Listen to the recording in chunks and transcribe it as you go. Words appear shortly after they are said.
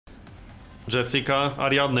Jessica.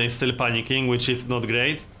 Ariadne is still panicking, which is not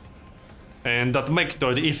great. And that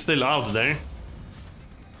Mechtoid is still out there.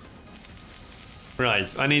 Right,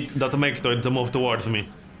 I need that Mechtoid to move towards me.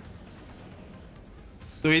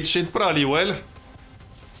 Which it probably will.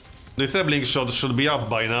 Disabling shot should be up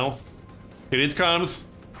by now. Here it comes.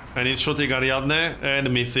 And it's shooting Ariadne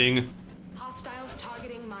and missing. Hostiles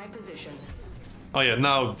targeting my position. Oh yeah,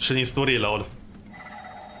 now she needs to reload.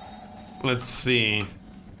 Let's see.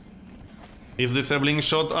 Is disabling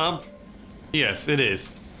shot up? Yes, it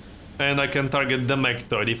is. And I can target the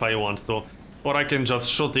Mechtoid if I want to. Or I can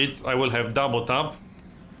just shoot it. I will have double tap.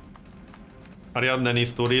 Ariadne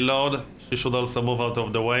needs to reload. She should also move out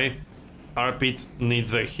of the way. Arpit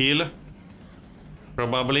needs a heal.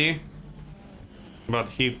 Probably. But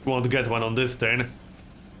he won't get one on this turn.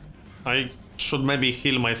 I should maybe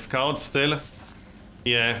heal my scout still.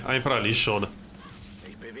 Yeah, I probably should.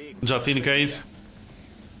 Just in case.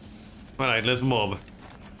 Alright, let's move.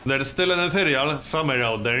 There's still an ethereal somewhere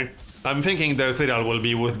out there. I'm thinking the ethereal will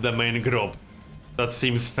be with the main group. That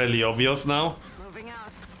seems fairly obvious now. Moving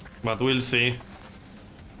out. But we'll see.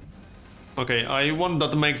 Okay, I want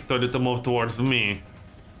that Mechtoid to move towards me.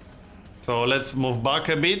 So let's move back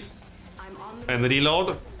a bit. I'm on the And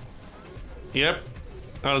reload. Yep,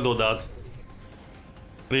 I'll do that.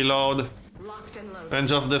 Reload. locked and loaded. And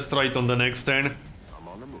just destroy it on the next turn. I'm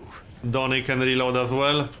on the move. Donnie can reload as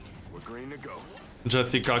well. We're green to go.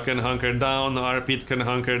 Jessica can hunker down. Arpit can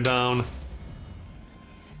hunker down.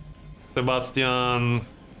 Sebastian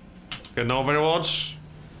can overwatch.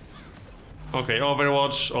 Okay,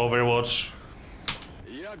 overwatch, overwatch.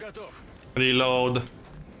 Yeah, готов. Reload.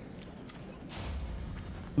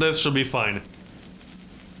 This should be fine.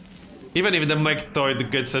 Even if the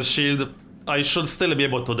Mechtoid gets a shield, I should still be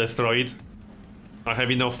able to destroy it. I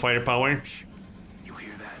have enough firepower. You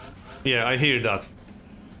hear that? Yeah, I hear that.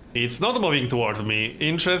 It's not moving towards me.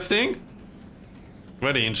 Interesting.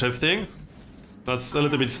 Very interesting. That's a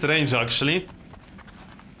little bit strange, actually.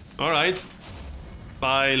 Alright.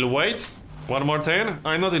 I'll wait. One more turn.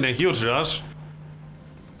 I'm not in a huge rush.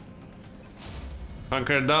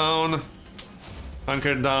 Hunker down.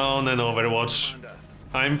 Hunker down and overwatch.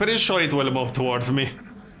 I'm pretty sure it will move towards me.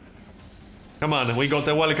 Come on, we got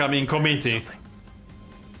a welcoming committee.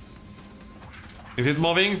 Is it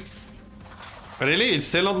moving? Really? It's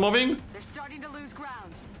still not moving? They're starting to lose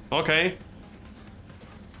ground. Okay.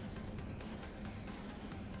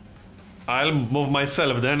 I'll move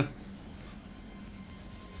myself then.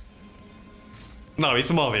 No,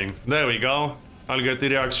 it's moving. There we go. I'll get the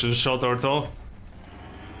reaction shot or two.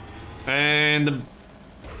 And...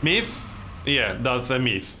 miss? Yeah, that's a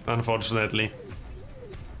miss, unfortunately.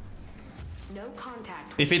 No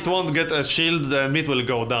contact. If it won't get a shield, then it will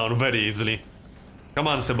go down very easily. Come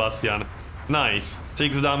on, Sebastian. Nice.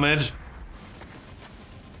 6 damage.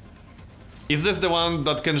 Is this the one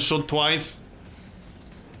that can shoot twice?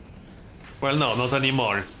 Well, no, not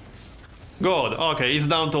anymore. Good. Okay, it's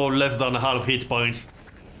down to less than half hit points.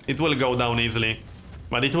 It will go down easily.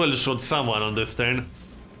 But it will shoot someone on this turn.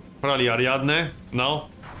 Probably Ariadne? No?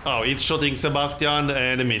 Oh, it's shooting Sebastian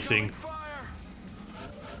and missing.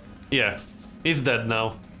 Yeah, he's dead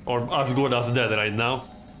now. Or as good as dead right now.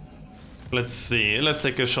 Let's see, let's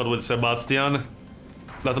take a shot with Sebastian.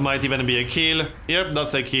 That might even be a kill. Yep,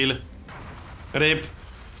 that's a kill. Rip.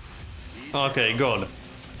 Okay, good.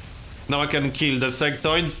 Now I can kill the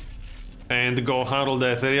sectoids and go handle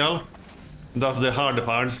the ethereal. That's the hard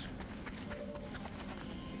part.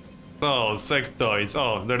 Oh, sectoids.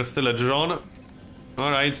 Oh, there's still a drone.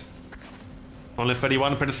 Alright. Only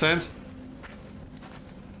 31%.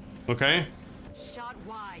 Okay. Shot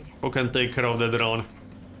wide. Who can take care of the drone?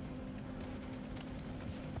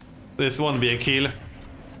 This won't be a kill.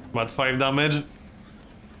 But 5 damage.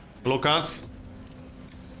 Lucas.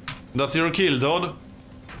 That's your kill, dude.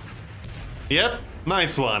 Yep,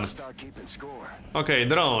 nice one. Start keeping score. Okay,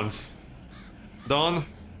 drones. Done.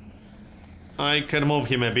 I can move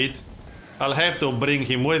him a bit. I'll have to bring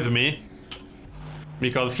him with me.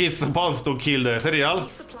 Because he's supposed to kill the ethereal.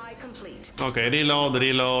 Supply complete. Okay, reload,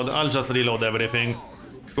 reload. I'll just reload everything.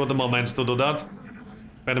 Good moment to do that.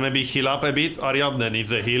 And maybe heal up a bit. Ariadne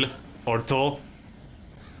needs a heal. Or 2.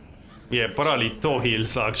 Yeah, probably 2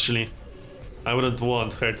 heals actually. I wouldn't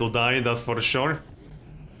want her to die, that's for sure.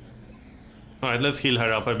 Alright, let's heal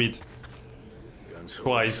her up a bit.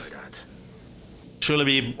 Twice. She'll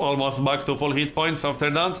be almost back to full hit points after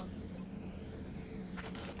that.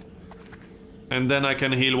 And then I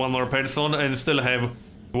can heal one more person and still have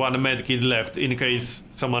 1 medkit left in case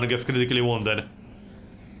someone gets critically wounded.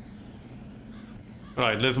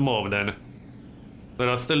 Right, let's move then. There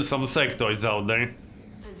are still some sectoids out there.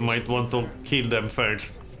 Might want to kill them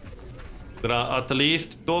first. There are at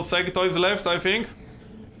least 2 sectoids left, I think.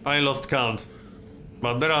 I lost count.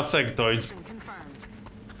 But there are sectoids. Confirmed.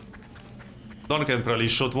 Don can probably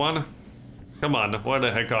shoot one. Come on, where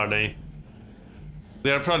the heck are they? They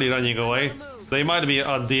are probably running away. They might be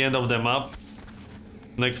at the end of the map.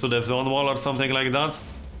 Next to the zone wall or something like that.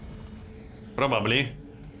 Probably.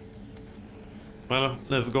 Well,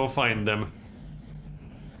 let's go find them.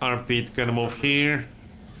 Arpit can move here.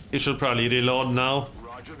 He should probably reload now.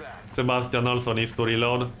 Roger that. Sebastian also needs to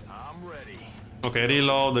reload. I'm ready. Okay,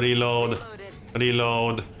 reload, reload, Loaded.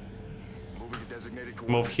 reload. Moving to designated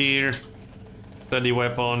Move coordinates. here. Steady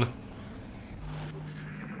weapon.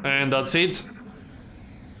 And that's it.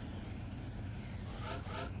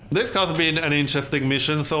 This has been an interesting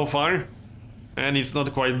mission so far. And it's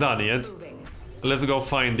not quite done yet. Moving. Let's go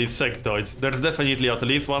find these sectoids. There's definitely at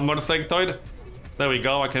least one more sectoid. There we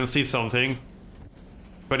go, I can see something.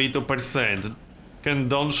 32%. Can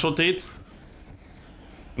Don shoot it?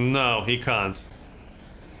 No, he can't.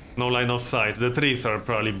 No line of sight. The trees are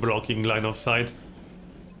probably blocking line of sight.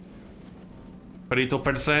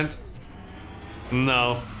 32%?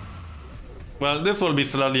 No. Well, this will be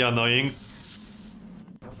slightly annoying.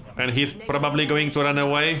 And he's probably going to run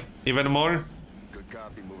away even more. Good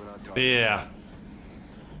copy. Moving on top. Yeah.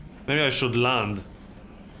 Maybe I should land.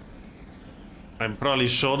 I probably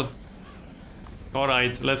should.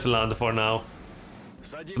 Alright, let's land for now.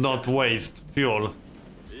 Садимся. Not waste fuel,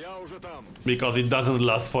 Я уже там. because it doesn't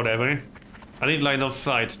last forever. I need line of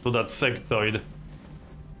sight to that sectoid.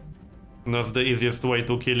 That's the easiest way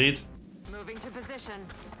to kill it. Moving to position.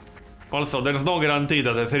 Also, there's no guarantee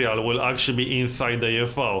that Ethereal will actually be inside the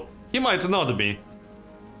UFO. He might not be.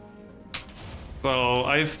 So,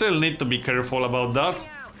 I still need to be careful about that. Out.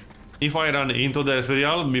 If I run into the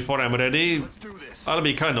Ethereal before I'm ready, Let's do this. I'll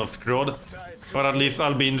be kind of screwed. Or at least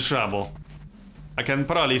I'll be in trouble. I can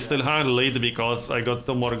probably still handle it because I got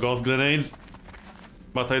 2 more ghost grenades.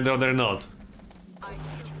 But I'd rather not.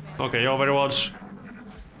 Okay, Overwatch.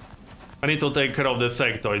 I need to take care of the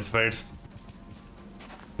sectoids first.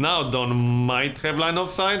 Now Don might have line of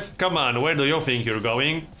sight. Come on, where do you think you're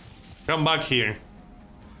going? Come back here.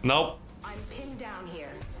 Nope. I'm pinned down here.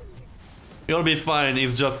 You'll be fine,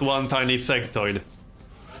 it's just one tiny sectoid.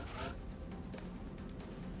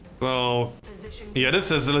 So, Position. yeah,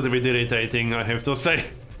 this is a little bit irritating, I have to say.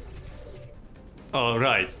 Oh,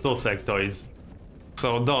 right, 2 sectoids.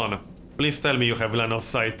 So, Don, please tell me you have line of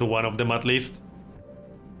sight to one of them at least.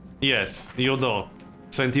 Yes, you do.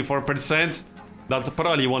 24%. That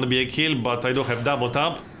probably won't be a kill, but I do have double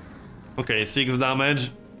tap. Okay, 6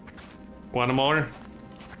 damage. One more.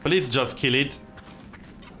 Please just kill it.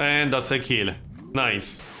 And that's a kill.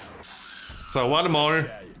 Nice. So, one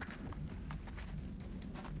more.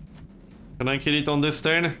 Can I kill it on this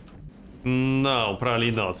turn? No, probably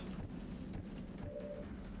not.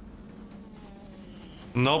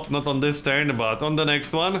 Nope, not on this turn, but on the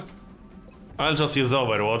next one, I'll just use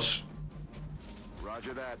Overwatch.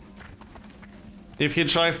 Roger that. If he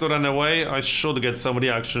tries to run away, I should get some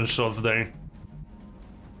reaction shots there.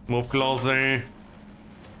 Move closer.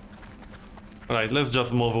 Right, let's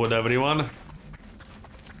just move with everyone.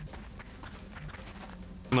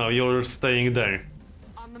 No, you're staying there.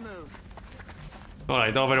 On the move.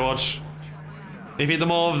 Alright, Overwatch. If it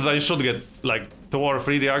moves, I should get like 2 or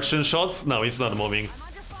 3 reaction shots. No, it's not moving. I'm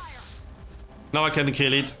under fire. Now I can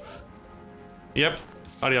kill it. Yep,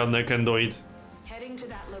 Ariadne can do it. Heading to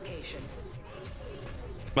that location.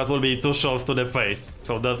 That will be 2 shots to the face,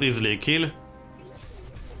 so that's easily a kill.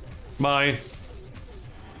 Bye.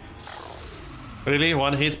 Really?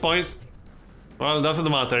 1 hit point? Well, doesn't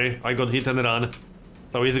matter. I got hit and run.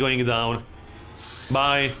 So he's going down.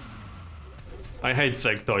 Bye. I hate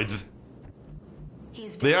sectoids.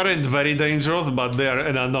 He's They down. aren't very dangerous, but they are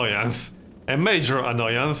an annoyance. A major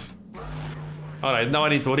annoyance. Alright, now I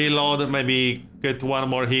need to reload, maybe get 1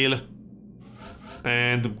 more heal.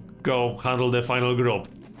 And go handle the final group.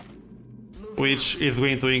 Which is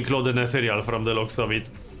going to include an ethereal from the looks of it.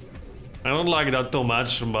 I don't like that too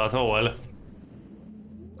much, but oh well.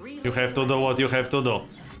 You have to do what you have to do.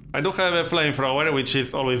 I do have a flamethrower, which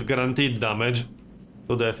is always guaranteed damage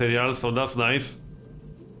to the ethereal, so that's nice.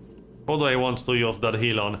 Who do I want to use that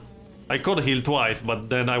heal on? I could heal twice, but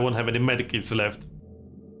then I won't have any medkits left.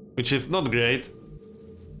 Which is not great.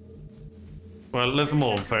 Well, let's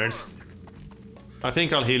move first. I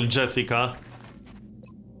think I'll heal Jessica.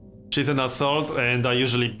 She's an assault, and I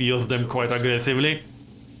usually use them quite aggressively.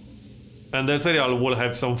 And the ethereal will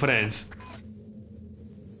have some friends.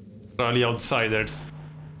 Probably outsiders.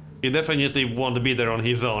 He definitely won't be there on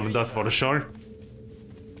his own, that's for sure.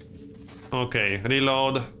 Okay,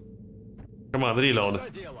 reload. Come on, reload. За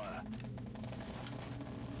дело.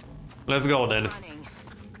 Let's go then. Running.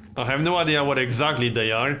 I have no idea what exactly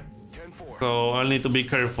they are, 10-4. so I'll need to be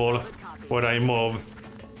careful where I move.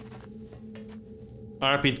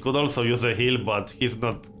 Arpit could also use a heal, but he's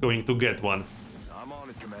not going to get one. I'm on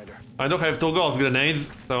it, Commander. I do have 2 ghost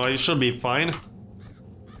grenades, so I should be fine.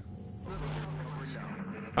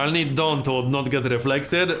 I'll need Dawn to not get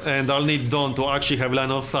reflected, and I'll need Dawn to actually have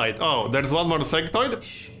line of sight. Oh, there's one more sectoid?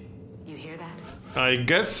 You hear that? I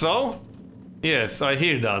guess so? Yes, I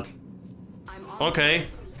hear that. I'm on. Okay,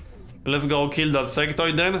 let's go kill that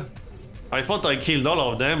sectoid then. I thought I killed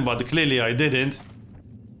all of them, but clearly I didn't.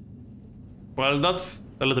 Well, that's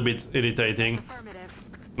a little bit irritating. Affirmative.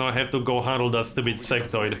 Now I have to go handle that stupid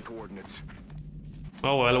sectoid. Coordinates.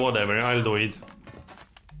 Oh well, whatever, I'll do it.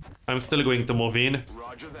 I'm still going to move in,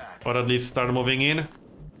 Roger that. or at least start moving in.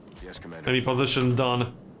 Yes, Commander. Maybe position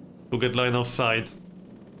Dawn to get line of sight.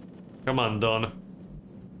 Come on, Dawn.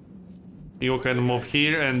 You can move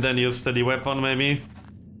here and then use steady weapon, maybe.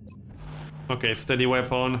 Okay, steady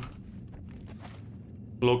weapon.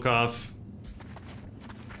 Lucas.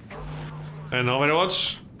 And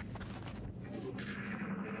Overwatch.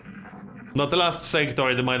 That last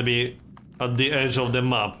sectoid might be at the edge of the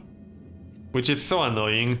map, which is so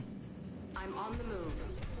annoying. I'm on the move.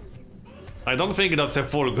 I don't think that's a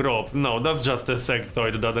full group. No, that's just a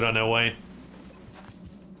sectoid that ran away.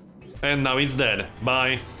 And now it's dead.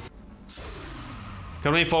 Bye.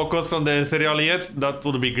 Can we focus on the ethereal yet? That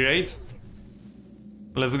would be great.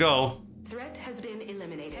 Let's go. Threat has been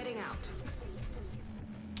eliminated. Heading out.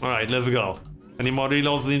 Alright, let's go. Any more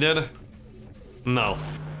reloads needed? No.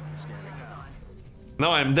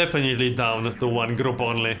 Now I'm definitely down to 1 group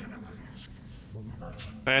only.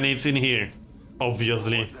 And it's in here,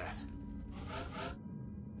 obviously.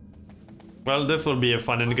 Well, this will be a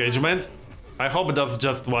fun engagement. I hope that's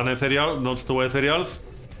just 1 ethereal, not 2 ethereals.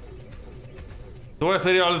 2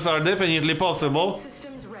 ethereals are definitely possible.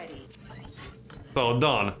 Systems ready. So,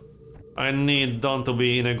 Dawn. I need Dawn to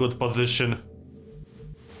be in a good position.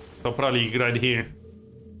 So probably right here.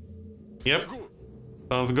 Yep.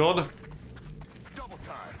 Sounds good. Double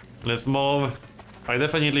time. Let's move. I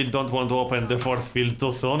definitely don't want to open the force field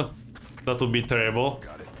too soon. That would be terrible.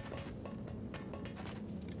 Got it.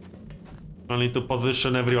 I need to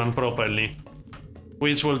position everyone properly,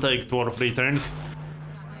 which will take 2 or 3 turns.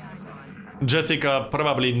 Jessica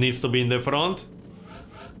probably needs to be in the front.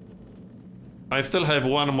 I still have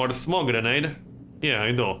 1 more smoke grenade. Yeah,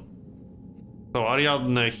 I do. So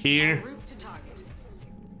Ariadne here. Route to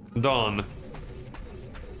target. Dawn.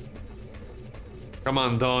 Come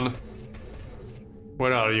on, Dawn.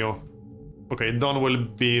 Where are you? Okay, Dawn will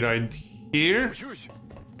be right here. Push.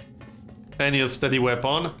 And use steady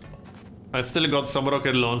weapon. I still got some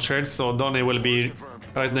rocket launchers, so Dawn will be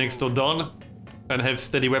right next to Dawn. And have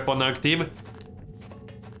steady weapon active.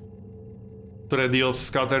 To reduce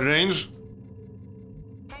scatter range.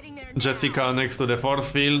 Heading there. Jessica next to the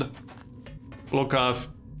force field.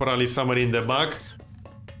 Lucas probably somewhere in the back.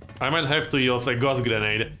 I might have to use a ghost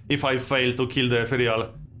grenade if I fail to kill the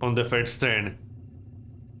ethereal on the first turn.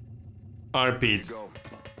 Arpit. Go.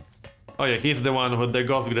 Oh yeah, he's the one with the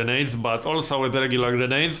ghost grenades, but also with the regular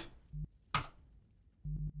grenades.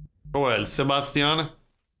 Well, Sebastian.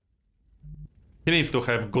 He needs to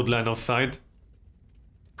have good line of sight.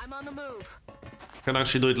 I'm on the move. Can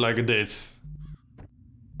actually do it like this.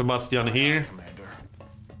 Sebastian here. Commander.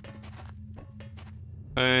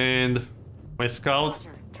 And my scout. Roger.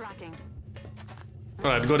 Tracking.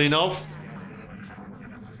 Alright, good enough.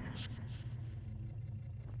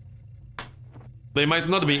 They might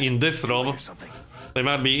not be in this room. Something. They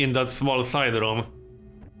might be in that small side room.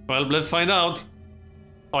 Well, let's find out.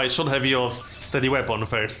 Oh, I should have used steady weapon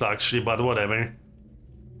first, actually, but whatever.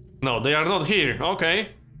 No, they are not here. Okay.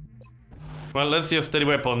 Well, let's use steady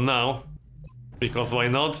weapon now. Because why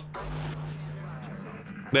not?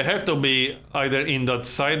 They have to be either in that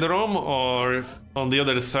side room or on the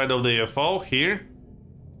other side of the UFO, here.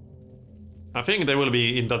 I think they will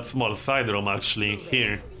be in that small side room, actually,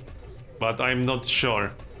 here. But I'm not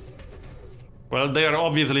sure. Well, they are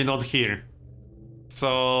obviously not here.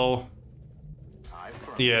 So...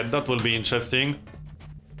 yeah, that will be interesting.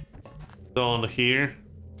 Dawn here.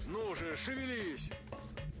 Ну же, шевелись.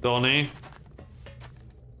 Donnie.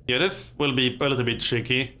 Yeah, this will be a little bit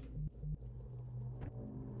tricky.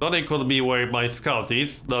 Donnie could be where my scout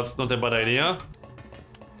is. That's not a bad idea.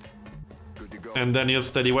 Good to go. And then use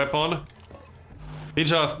steady weapon. He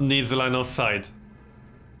just needs line of sight.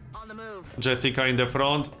 On the move. Jessica in the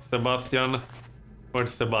front. Sebastian.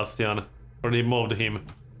 Where's Sebastian? Already moved him.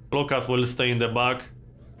 Lucas will stay in the back.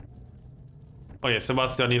 Oh yeah,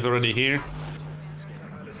 Sebastian is already here.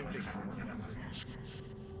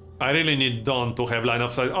 I really need Dawn to have line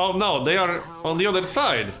of sight. Oh no, they are on the other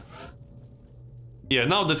side. Yeah,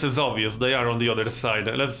 now this is obvious. They are on the other side.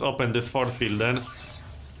 Let's open this force field then.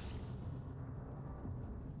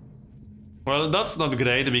 Well, that's not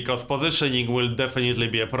great because positioning will definitely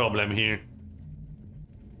be a problem here.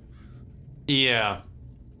 Yeah.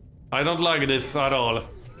 I don't like this at all.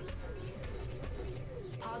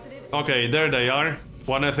 Okay, there they are.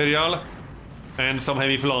 One ethereal and some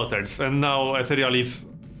heavy floaters. And now ethereal is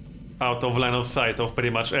out of line of sight of pretty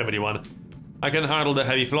much everyone. I can handle the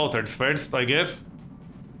heavy floaters first, I guess.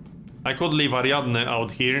 I could leave Ariadne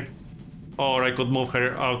out here. Or I could move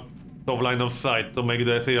her out of line of sight to make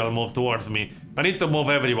the ethereal move towards me. I need to move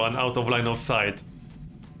everyone out of line of sight.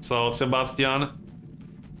 So, Sebastian.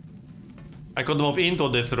 I could move into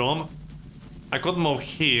this room. I could move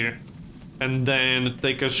here. And then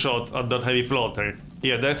take a shot at that heavy floater.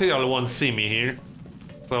 Yeah, the ethereal won't see me here.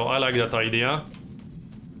 So, I like that idea.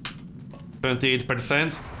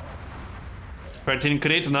 28%. 13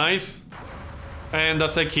 crit, nice. And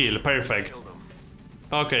that's a kill, perfect.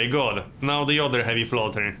 Okay, good. Now the other heavy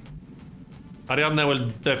floater. Ariadne will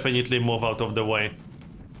definitely move out of the way.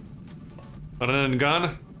 Run and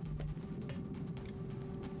gun?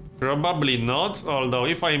 Probably not, although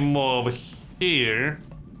if I move here...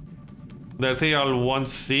 The ethereal won't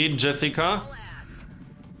see Jessica?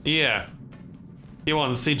 Yeah. He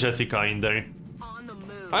won't see Jessica in there.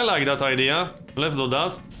 I like that idea. Let's do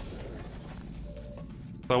that.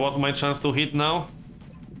 So what's my chance to hit now?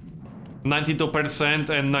 92%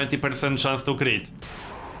 and 90% chance to crit.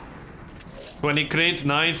 20 crit,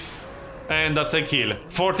 nice. And that's a kill.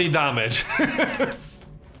 40 damage.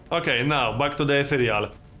 Okay, now back to the ethereal.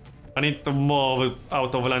 I need to move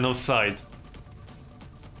out of line of sight.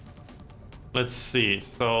 Let's see.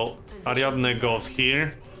 So Ariadne goes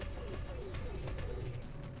here.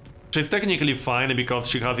 She's technically fine because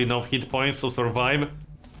she has enough hit points to survive.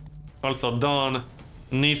 Also, Dawn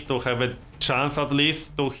needs to have a chance at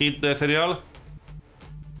least to hit the ethereal.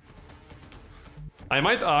 I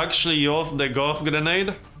might actually use the ghost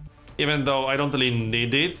grenade, even though I don't really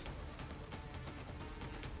need it.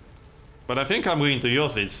 But I think I'm going to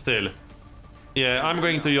use it still. Yeah, I'm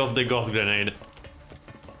going to use the ghost grenade.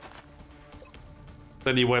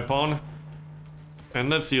 Steady weapon. And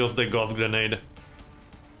let's use the ghost grenade.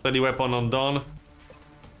 Steady weapon on Dawn.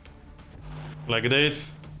 Like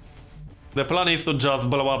this. The plan is to just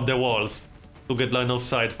blow up the walls to get line of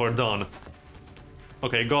sight for Dawn.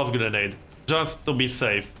 Okay, ghost grenade. Just to be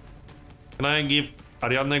safe. Can I give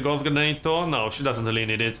Ariadne ghost grenade too? No, she doesn't really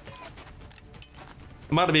need it.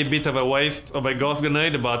 Might be a bit of a waste of a ghost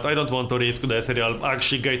grenade, but I don't want to risk the ethereal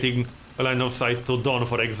actually getting a line of sight to Dawn,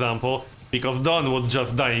 for example. Because Dawn would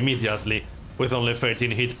just die immediately with only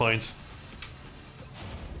 13 hit points.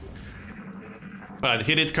 Right,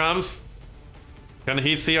 here it comes. Can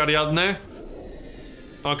he see Ariadne?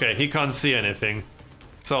 Okay, he can't see anything.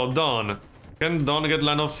 So Dawn. Can Dawn get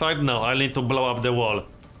line of sight? No, I need to blow up the wall.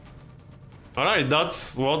 Alright,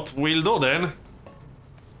 that's what we'll do then.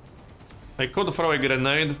 I could throw a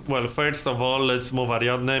grenade. Well, first of all, let's move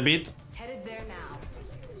Ariadne a bit. Headed there now.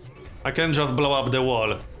 I can just blow up the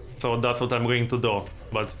wall. So that's what I'm going to do.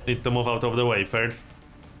 But need to move out of the way first.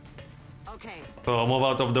 Okay. So move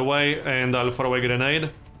out of the way and I'll throw a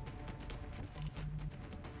grenade.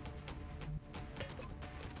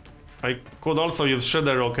 I could also use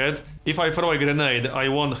Shadow Rocket. If I throw a grenade, I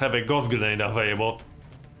won't have a ghost grenade available.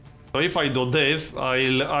 So if I do this,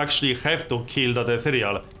 I'll actually have to kill that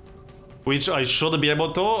ethereal. Which I should be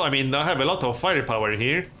able to. I mean, I have a lot of firepower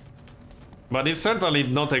here. But it's certainly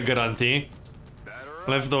not a guarantee.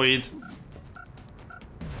 Let's do it.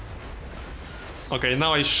 Okay,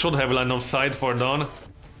 now I should have line of sight for Dawn.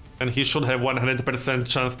 And he should have 100%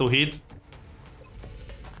 chance to hit.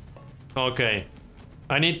 Okay.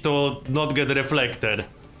 I need to not get reflected.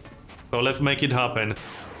 So let's make it happen.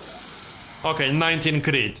 Okay, 19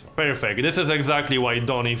 crit. Perfect. This is exactly why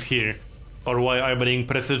Dawn is here. Or why I bring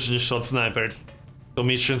precision shot snipers to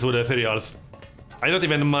missions with ethereals. I don't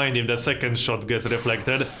even mind if the second shot gets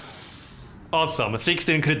reflected. Awesome,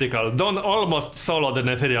 16 critical. Dawn almost soloed an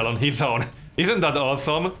ethereal on his own. Isn't that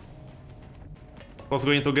awesome? Who's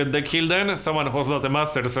going to get the kill then? Someone who's not a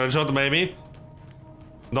master sergeant, maybe?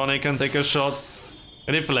 Dawn can take a shot.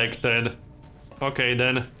 Reflected. Okay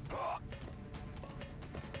then.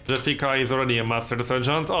 Jessica is already a master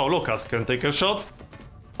sergeant. Oh, Lucas can take a shot.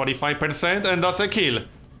 45% and that's a kill.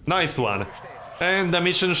 Nice one. And the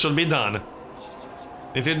mission should be done.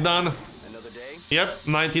 Is it done? Another day? Yep,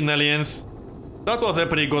 19 aliens. That was a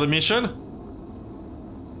pretty good mission.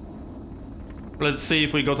 Let's see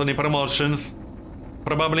if we got any promotions.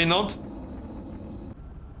 Probably not.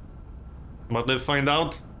 But let's find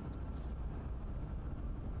out.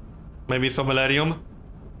 Maybe some Elerium.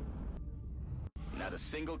 Not a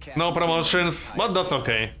single No promotions, but that's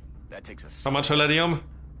okay. That takes us. How much Elerium?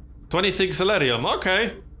 26 Elerium,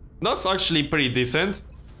 okay. That's actually pretty decent.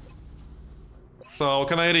 So,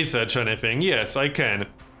 can I research anything? Yes, I can.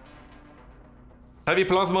 Heavy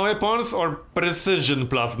plasma weapons or precision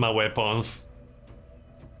plasma weapons?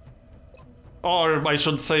 Or I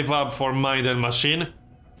should save up for mind and machine.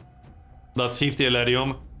 That's 50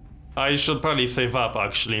 Elerium. I should probably save up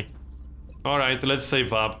actually. Alright, let's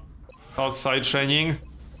save up. Outside training.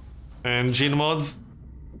 And gene mods.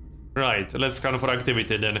 Right, let's scan for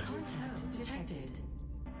activity then. Contact detected.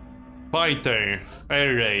 Fighter.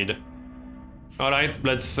 Air raid. Alright,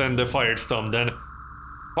 let's send the firestorm then.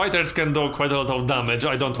 Fighters can do quite a lot of damage.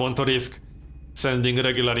 I don't want to risk sending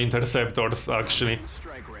regular interceptors actually.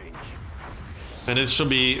 Strike range. And it should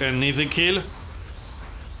be an easy kill.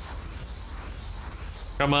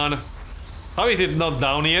 Come on. How is it not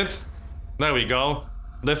down yet? There we go.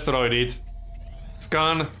 Destroyed it.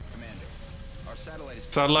 Scan. Commander, our satellite is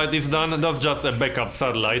Satellite is done. That's just a backup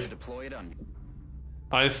satellite. deployed on.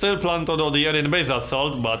 I still plan to do the alien base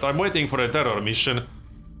assault, but I'm waiting for a terror mission.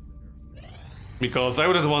 Because I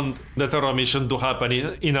wouldn't want the terror mission to happen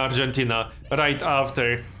in Argentina right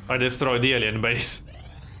after I destroy the alien base.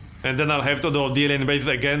 And then I'll have to do the alien base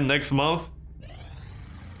again next month.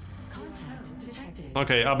 Contact detected.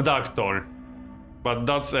 Okay, abductor. But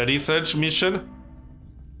that's a research mission.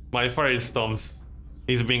 My firestorms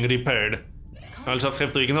is being repaired. I'll just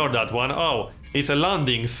have to ignore that one. Oh, it's a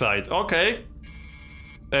landing site. Okay.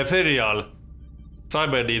 Ethereal.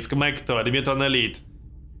 Cyberdisk, Mectoid, Mutant Elite.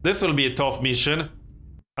 This will be a tough mission.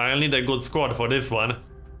 I'll need a good squad for this one.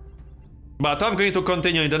 But I'm going to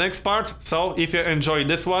continue in the next part, so if you enjoyed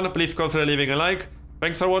this one, please consider leaving a like.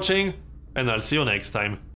 Thanks for watching, and I'll see you next time.